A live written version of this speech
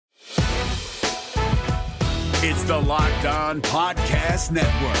It's the Locked On Podcast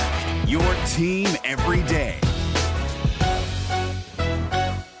Network, your team every day.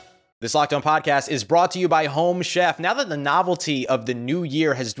 This Locked On Podcast is brought to you by Home Chef. Now that the novelty of the new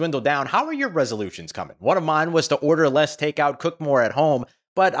year has dwindled down, how are your resolutions coming? One of mine was to order less takeout, cook more at home,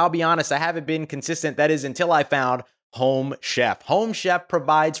 but I'll be honest, I haven't been consistent. That is until I found Home Chef. Home Chef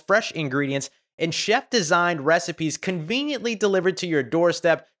provides fresh ingredients and chef-designed recipes conveniently delivered to your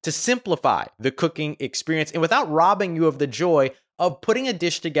doorstep to simplify the cooking experience and without robbing you of the joy of putting a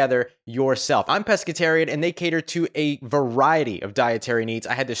dish together yourself. I'm pescatarian and they cater to a variety of dietary needs.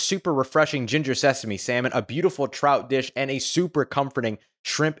 I had this super refreshing ginger sesame salmon, a beautiful trout dish, and a super comforting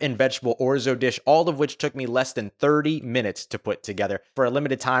shrimp and vegetable orzo dish, all of which took me less than 30 minutes to put together. For a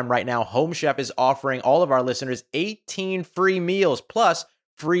limited time right now, Home Chef is offering all of our listeners 18 free meals plus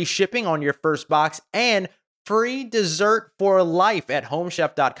free shipping on your first box and free dessert for life at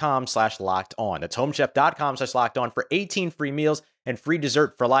homechef.com/lockedon. That's homechef.com/lockedon for 18 free meals and free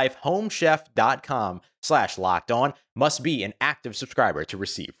dessert for life. Homechef.com/lockedon. Must be an active subscriber to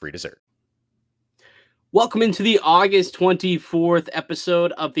receive free dessert. Welcome into the August 24th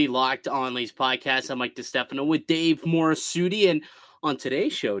episode of the Locked On Leafs podcast. I'm Mike DiStefano with Dave Morassutti. And on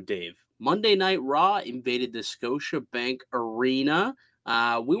today's show, Dave, Monday Night Raw invaded the Scotiabank Arena.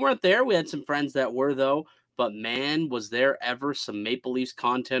 We weren't there. We had some friends that were, though. But man, was there ever some Maple Leafs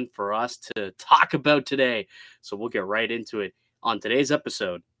content for us to talk about today. So we'll get right into it on today's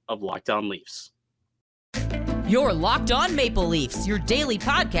episode of Locked On Leafs. You're Locked On Maple Leafs, your daily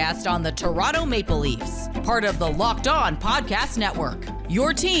podcast on the Toronto Maple Leafs. Part of the Locked On Podcast Network,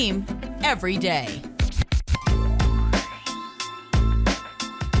 your team every day.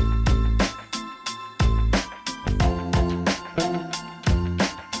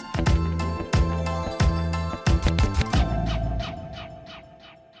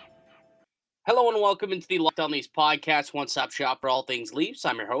 Hello and welcome into the Locked On Leafs podcast, one-stop shop for all things Leafs.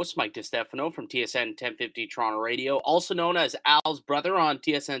 I'm your host, Mike DiStefano from TSN 1050 Toronto Radio, also known as Al's brother on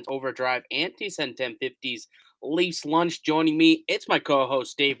TSN's Overdrive and TSN 1050's Leafs Lunch. Joining me, it's my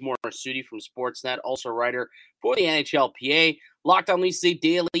co-host, Dave Morassutti from Sportsnet, also writer for the NHLPA. Locked On Leafs is a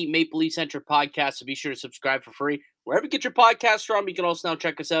daily Maple Leaf-centric podcast, so be sure to subscribe for free wherever you get your podcasts from. You can also now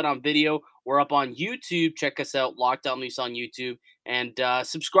check us out on video. We're up on YouTube. Check us out, Locked On Leafs on YouTube, and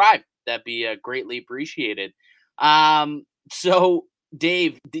subscribe. That'd be greatly appreciated. So,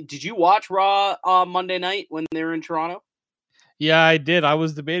 Dave, did you watch Raw on Monday night when they were in Toronto? Yeah, I did. I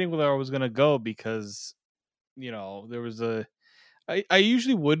was debating whether I was going to go because, there was I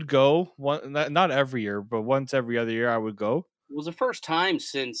usually would go, not every year, but once every other year I would go. It was the first time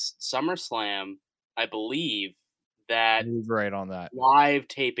since SummerSlam, I believe, that He was right on that. live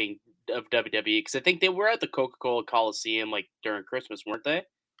taping of WWE, because I think they were at the Coca-Cola Coliseum during Christmas, weren't they?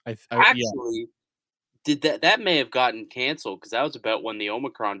 Actually, did that may have gotten canceled because that was about when the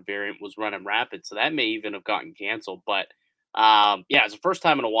Omicron variant was running rapid, so that may even have gotten canceled. But it's the first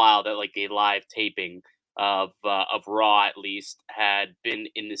time in a while that a live taping of Raw at least had been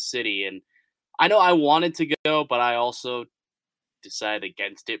in the city. And I know I wanted to go, but I also decided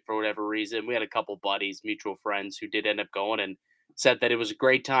against it for whatever reason. We had a couple buddies, mutual friends, who did end up going and said that it was a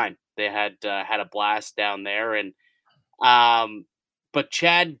great time. They had a blast down there, and but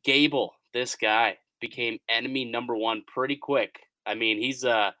Chad Gable, this guy, became enemy number one pretty quick. I mean, he's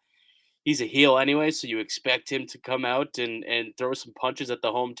a heel anyway, so you expect him to come out and throw some punches at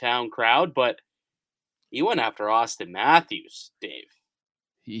the hometown crowd, but he went after Austin Matthews, Dave.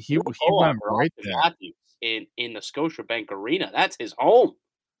 He went right there. Matthews in the Scotiabank Arena. That's his home.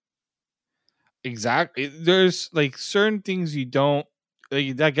 Exactly. There's certain things you don't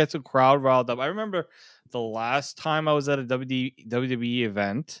that gets a crowd riled up. I remember the last time I was at a WWE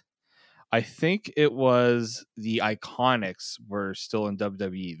event, I think it was the Iconics were still in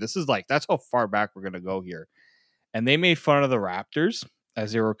WWE. This is that's how far back we're going to go here. And they made fun of the Raptors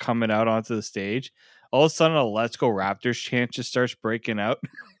as they were coming out onto the stage. All of a sudden, a Let's Go Raptors chant just starts breaking out.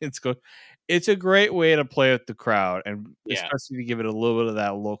 It's a great way to play with the crowd, and especially to give it a little bit of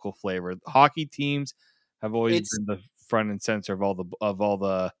that local flavor. Hockey teams have always been the front and center of all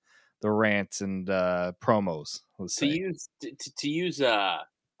the rants and promos. To use I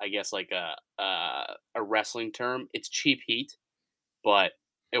guess a wrestling term, it's cheap heat, but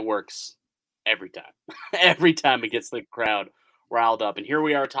it works every time. Every time it gets the crowd riled up, and here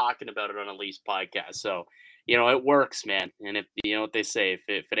we are talking about it on a Leafs podcast. So it works, man. And if you know what they say,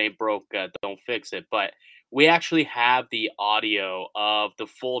 if it ain't broke, don't fix it. But we actually have the audio of the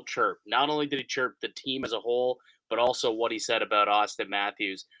full chirp. Not only did he chirp the team as a whole, but also what he said about Austin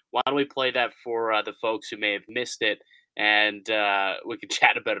Matthews. Why don't we play that for the folks who may have missed it, and we can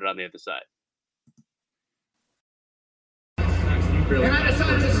chat about it on the other side. And I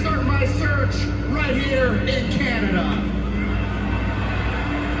decided to start my search right here in Canada.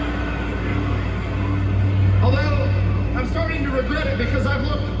 Although, I'm starting to regret it because I've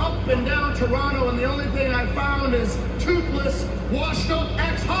looked up and down Toronto and the only thing I found is toothless, washed-up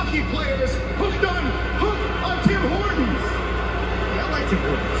ex-hockey players hooked on Tim Hortons. Yeah, I like Tim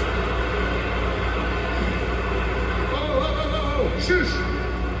Hortons. Oh, shush.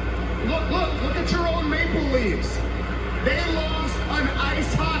 Look at your own Maple Leafs. They lost an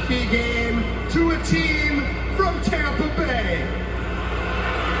ice hockey game to a team from Tampa Bay.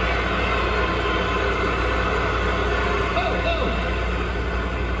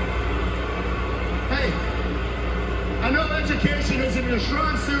 Hey, I know education isn't your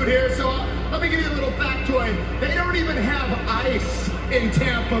strong suit here, so let me give you a little factoid. They don't even have ice in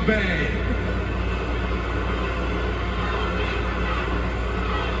Tampa Bay.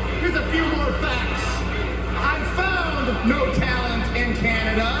 Here's a few more facts. I found no talent in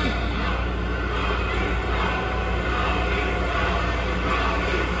Canada.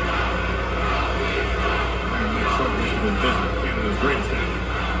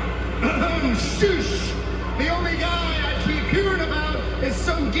 Shoosh! The only guy I keep hearing about is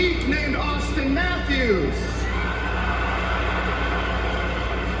some geek named Austin Matthews.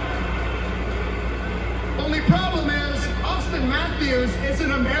 Only problem is, Austin Matthews is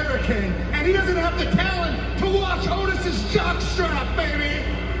an American, and he doesn't have the talent to watch Otis's jockstrap, baby!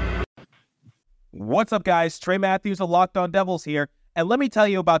 What's up, guys? Trey Matthews of Locked On Devils here, and let me tell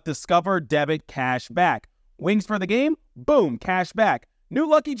you about Discover Debit Cash Back. Wings for the game? Boom, cash back. New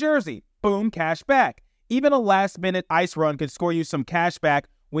lucky jersey? Boom, cash back. Even a last-minute ice run could score you some cash back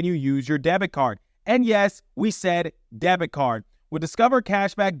when you use your debit card. And yes, we said debit card. With Discover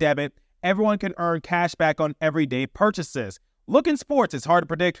Cashback Debit, everyone can earn cash back on everyday purchases. Look, in sports, it's hard to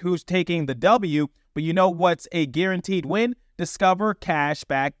predict who's taking the W, but you know what's a guaranteed win? Discover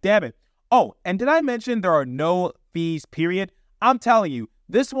Cashback Debit. Oh, and did I mention there are no fees, period? I'm telling you,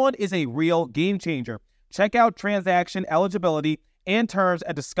 this one is a real game changer. Check out transaction eligibility and terms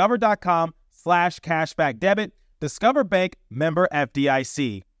at discover.com/cashbackdebit. Discover Bank, member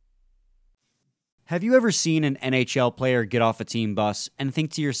FDIC. Have you ever seen an NHL player get off a team bus and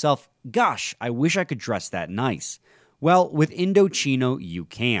think to yourself, gosh, I wish I could dress that nice? Well, with Indochino, you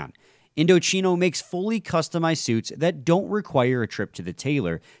can. Indochino makes fully customized suits that don't require a trip to the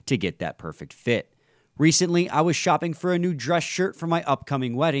tailor to get that perfect fit. Recently, I was shopping for a new dress shirt for my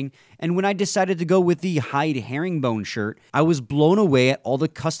upcoming wedding, and when I decided to go with the Hyde herringbone shirt, I was blown away at all the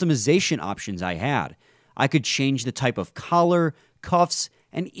customization options I had. I could change the type of collar, cuffs,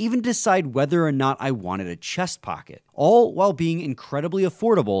 and even decide whether or not I wanted a chest pocket, all while being incredibly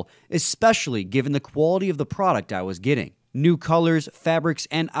affordable, especially given the quality of the product I was getting. New colors, fabrics,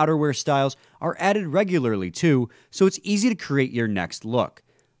 and outerwear styles are added regularly too, so it's easy to create your next look.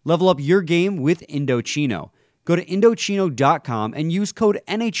 Level up your game with Indochino. Go to Indochino.com and use code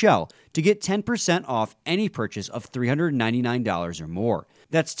NHL to get 10% off any purchase of $399 or more.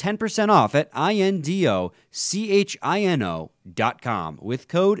 That's 10% off at INDOCHINO.com with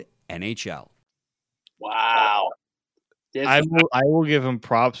code NHL. Wow. I will give him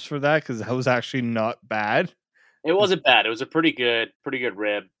props for that because that was actually not bad. It wasn't bad. It was a pretty good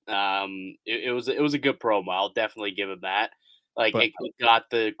rib. It was a good promo. I'll definitely give him that. It got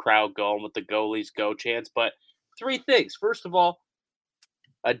the crowd going with the goalies go chants. But three things. First of all,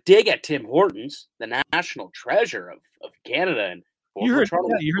 a dig at Tim Hortons, the national treasure of Canada. And you heard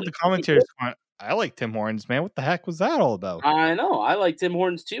the commentators going, I like Tim Hortons, man. What the heck was that all about? I know. I like Tim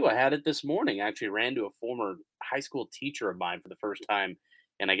Hortons, too. I had it this morning. I actually ran to a former high school teacher of mine for the first time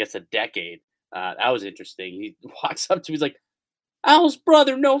in, I guess, a decade. That was interesting. He walks up to me. He's like, Al's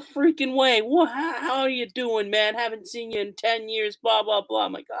brother, no freaking way. What? How are you doing, man? Haven't seen you in 10 years, blah, blah, blah.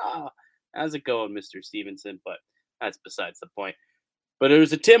 I'm like, how's it going, Mr. Stevenson? But that's besides the point. But it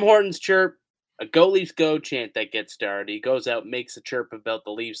was a Tim Hortons chirp, a Go Leafs Go chant that gets started. He goes out, makes a chirp about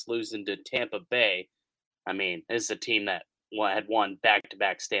the Leafs losing to Tampa Bay. I mean, this is a team that had won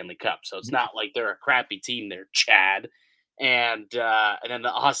back-to-back Stanley Cups, so it's not like they're a crappy team there, Chad. And then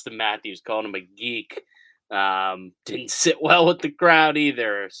the Austin Matthews calling him a geek. Didn't sit well with the crowd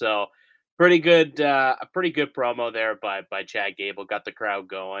either. So a pretty good promo there by Chad Gable, got the crowd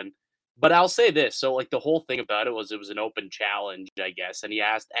going. But I'll say this, so the whole thing about it was an open challenge, I guess, and he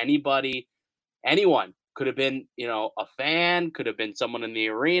asked anyone, could have been, a fan, could have been someone in the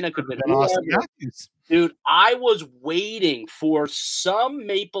arena, could have been Austin Matthews. Dude, I was waiting for some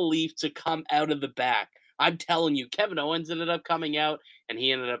Maple Leaf to come out of the back. I'm telling you, Kevin Owens ended up coming out, and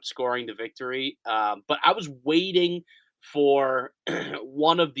he ended up scoring the victory. But I was waiting for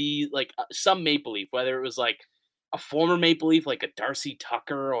one of the, some Maple Leaf, whether it was a former Maple Leaf like a Darcy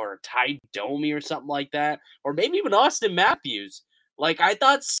Tucker or a Ty Domi or something like that, or maybe even Austin Matthews. Like, I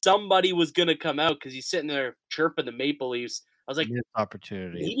thought somebody was going to come out because he's sitting there chirping the Maple Leafs. I was like, missed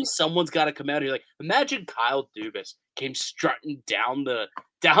opportunity. Maybe someone's got to come out here. Like, imagine Kyle Dubas came strutting down the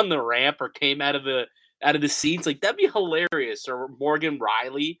ramp or came out of the seats. Like, that'd be hilarious. Or Morgan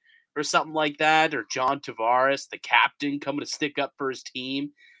Riley or something like that. Or John Tavares, the captain, coming to stick up for his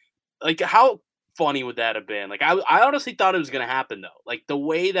team. Like, how funny would that have been? Like, I honestly thought it was going to happen, though. Like, the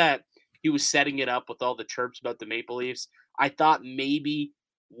way that he was setting it up with all the chirps about the Maple Leafs, I thought maybe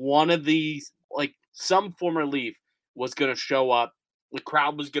one of these, like, some former Leaf was going to show up. The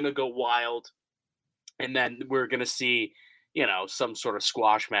crowd was going to go wild. And then we're going to see, some sort of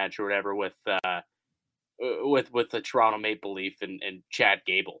squash match or whatever with the Toronto Maple Leaf and Chad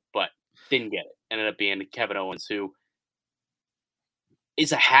Gable. But didn't get it. Ended up being Kevin Owens, who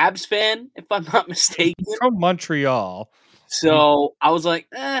is a Habs fan, if I'm not mistaken. He's from Montreal. So I was like,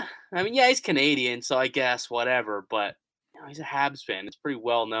 he's Canadian, so I guess whatever. But he's a Habs fan. It's pretty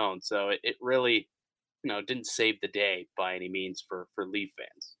well known. So it really, didn't save the day by any means for Leaf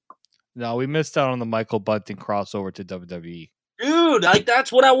fans. No, we missed out on the Michael Bunting crossover to WWE. Dude,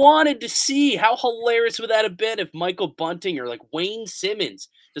 that's what I wanted to see. How hilarious would that have been if Michael Bunting or like Wayne Simmons,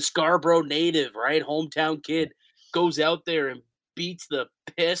 the Scarborough native, right, hometown kid, goes out there and beats the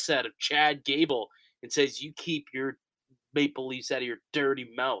piss out of Chad Gable and says, "You keep your Maple Leafs out of your dirty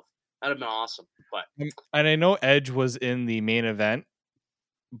mouth." That'd have been awesome. But and I know Edge was in the main event,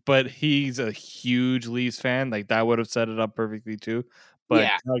 but he's a huge Leafs fan. Like, that would have set it up perfectly too. But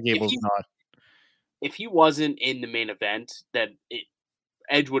yeah, Gable's not. If he wasn't in the main event, then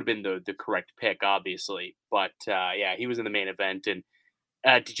Edge would have been the correct pick, obviously. But he was in the main event. And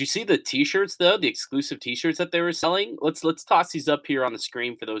did you see the T-shirts though? The exclusive T-shirts that they were selling. Let's toss these up here on the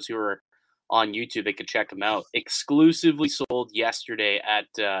screen for those who are on YouTube. They can check them out. Exclusively sold yesterday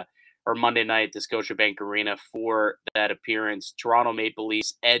or Monday night at the Scotiabank Arena for that appearance. Toronto Maple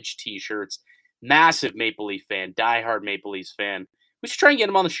Leafs Edge T-shirts. Massive Maple Leaf fan, diehard Maple Leafs fan. We should try and get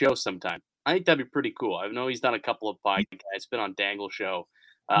him on the show sometime. I think that'd be pretty cool. I know he's done a couple of podcasts. Been on Dangle Show.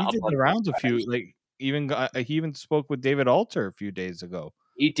 He did the rounds a few. Like, he even spoke with David Alter a few days ago.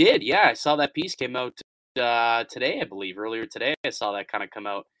 He did, yeah. I saw that piece came out today, I believe. Earlier today, I saw that kind of come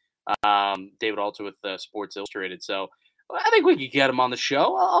out. David Alter with Sports Illustrated. So I think we could get him on the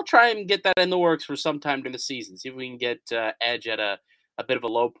show. I'll try and get that in the works for sometime during the season. See if we can get Edge at a bit of a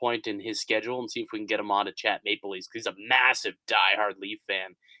low point in his schedule and see if we can get him on to chat Maple Leafs because he's a massive diehard Leaf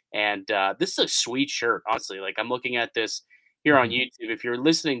fan. And this is a sweet shirt, honestly. Like, I'm looking at this here on YouTube. If you're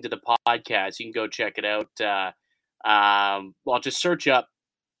listening to the podcast, you can go check it out. Just search up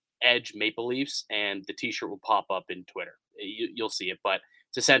Edge Maple Leafs, and the T-shirt will pop up in Twitter. You'll see it. But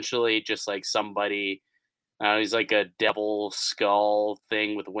it's essentially just like somebody, he's like a devil skull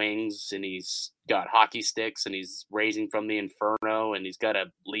thing with wings, and he's got hockey sticks, and he's raising from the inferno, and he's got a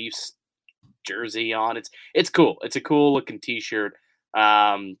Leafs jersey on. It's cool. It's a cool looking T-shirt.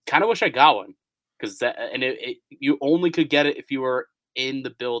 Kind of wish I got one because you only could get it if you were in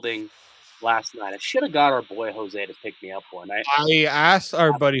the building last night. I should have got our boy Jose to pick me up one. I asked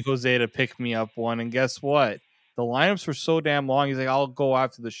our buddy Jose to pick me up one, and guess what? The lineups were so damn long. He's like, "I'll go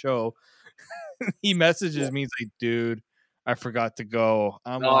after the show." He messages me. He's like, "Dude, I forgot to go."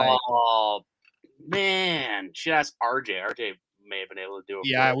 I'm like, "Oh man, should ask RJ. RJ may have been able to do it."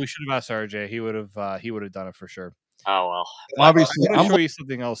 Yeah, we should have asked RJ. He would have done it for sure. Oh, well. Obviously, I'm going to show you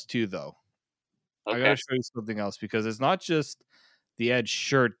something else, too, though. Okay. I got to show you something else because it's not just the Edge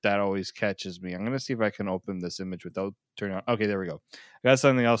shirt that always catches me. I'm going to see if I can open this image without turning on. Okay, there we go. I got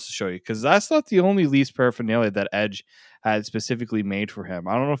something else to show you because that's not the only Leafs paraphernalia that Edge had specifically made for him.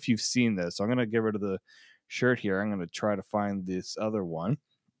 I don't know if you've seen this. So I'm going to get rid of the shirt here. I'm going to try to find this other one.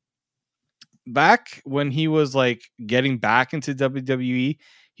 Back when he was like getting back into WWE,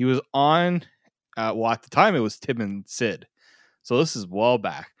 he was on... at the time, it was Tim and Sid. So this is well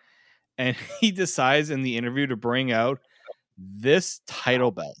back. And he decides in the interview to bring out this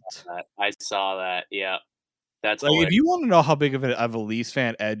title belt. I saw that. Yeah. That's like, if you want to know how big of a Leafs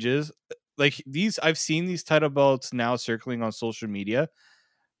fan Edge is, like I've seen these title belts now circling on social media.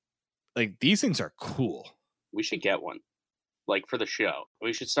 Like, these things are cool. We should get one. Like, for the show.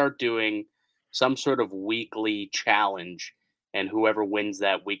 We should start doing some sort of weekly challenge. And whoever wins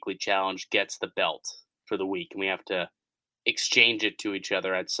that weekly challenge gets the belt for the week. And we have to exchange it to each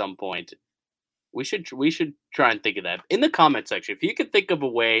other at some point. We should try and think of that. In the comment section, if you could think of a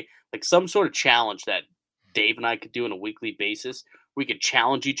way, like some sort of challenge that Dave and I could do on a weekly basis, we could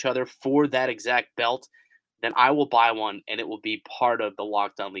challenge each other for that exact belt. then I will buy one, and it will be part of the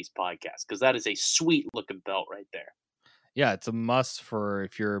Locked On Leafs podcast, because that is a sweet looking belt right there. Yeah, it's a must for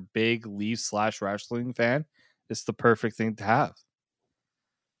if you're a big Leafs/wrestling fan. It's the perfect thing to have.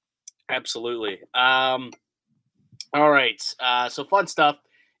 Absolutely. All right. So fun stuff.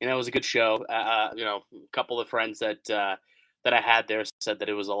 It was a good show. A couple of friends that I had there said that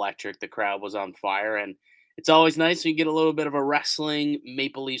it was electric. The crowd was on fire, and it's always nice when you get a little bit of a wrestling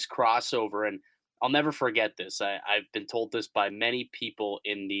Maple Leafs crossover. And I'll never forget this. I've been told this by many people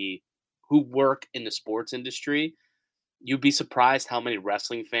who work in the sports industry. You'd be surprised how many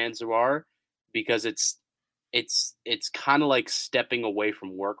wrestling fans there are, because it's kind of like stepping away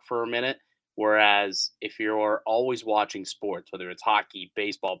from work for a minute. Whereas if you're always watching sports, whether it's hockey,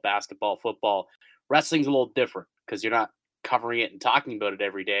 baseball, basketball, football, wrestling's a little different because you're not covering it and talking about it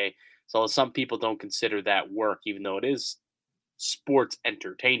every day. So some people don't consider that work, even though it is sports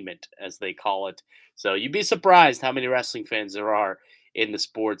entertainment, as they call it. So you'd be surprised how many wrestling fans there are in the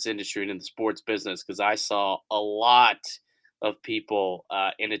sports industry and in the sports business, because I saw a lot of people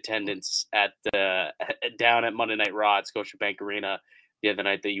in attendance down at Monday Night Raw at Scotiabank Arena the other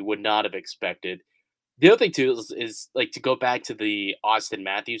night that you would not have expected. The other thing too is like, to go back to the Austin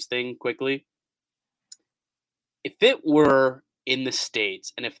Matthews thing quickly. If it were in the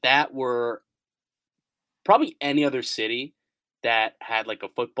States, and if that were probably any other city that had like a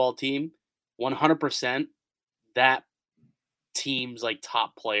football team, 100% that team's like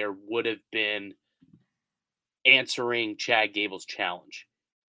top player would have been answering Chad Gable's challenge.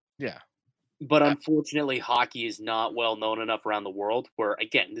 Yeah. But unfortunately, hockey is not well known enough around the world where,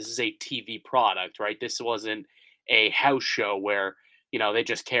 again, this is a TV product, right? This wasn't a house show where, they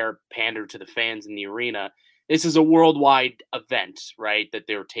just pander to the fans in the arena. This is a worldwide event, right, that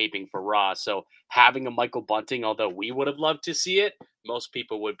they're taping for Raw. So having a Michael Bunting, although we would have loved to see it, most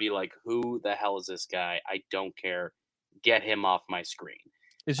people would be like, who the hell is this guy? I don't care. Get him off my screen.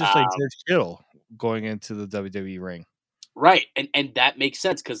 It's just like George Kittle going into the WWE ring. Right, and that makes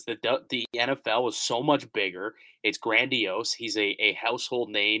sense because the NFL is so much bigger. It's grandiose. He's a household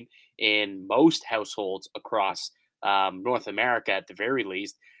name in most households across North America at the very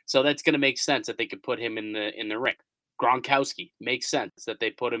least. So that's going to make sense that they could put him in the ring. Gronkowski, makes sense that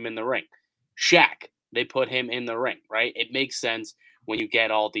they put him in the ring. Shaq, they put him in the ring, right? It makes sense when you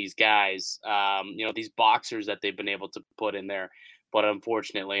get all these guys, these boxers that they've been able to put in there. But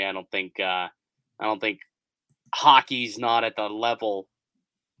unfortunately, I don't think hockey's not at the level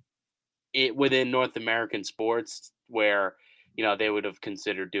within North American sports where, they would have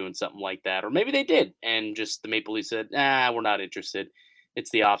considered doing something like that. Or maybe they did, and just the Maple Leafs said, we're not interested. It's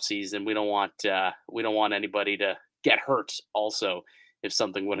the off season. We don't want anybody to get hurt also if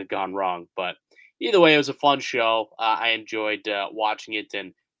something would have gone wrong. But either way, it was a fun show. I enjoyed watching it,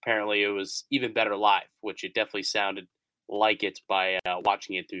 and apparently it was even better live, which it definitely sounded like it by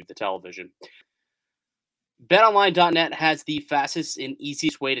watching it through the television. BetOnline.net has the fastest and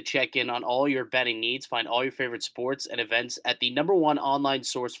easiest way to check in on all your betting needs. Find all your favorite sports and events at the #1 online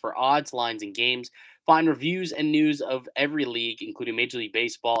source for odds, lines, and games. Find reviews and news of every league, including Major League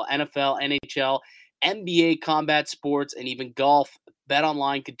Baseball, NFL, NHL, NBA, combat sports, and even golf.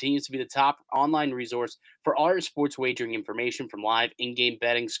 BetOnline continues to be the top online resource for all your sports wagering information, from live in-game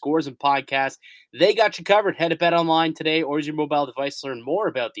betting, scores, and podcasts. They got you covered. Head to BetOnline today or use your mobile device to learn more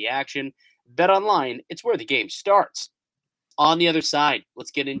about the action. BetOnline, it's where the game starts. On the other side,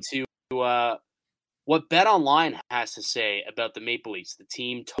 let's get into what BetOnline has to say about the Maple Leafs. The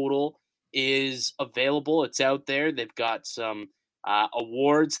team total is available. It's out there. They've got some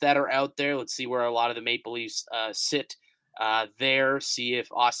awards that are out there. Let's see where a lot of the Maple Leafs sit there. See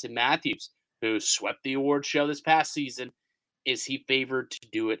if Austin Matthews, who swept the award show this past season, is he favored to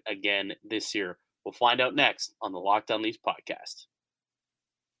do it again this year? We'll find out next on the Locked On Leafs podcast.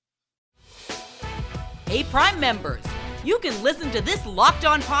 Hey, Prime members, you can listen to this Locked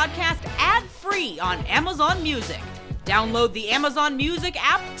On podcast ad-free on Amazon Music. Download the Amazon Music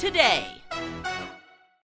app today.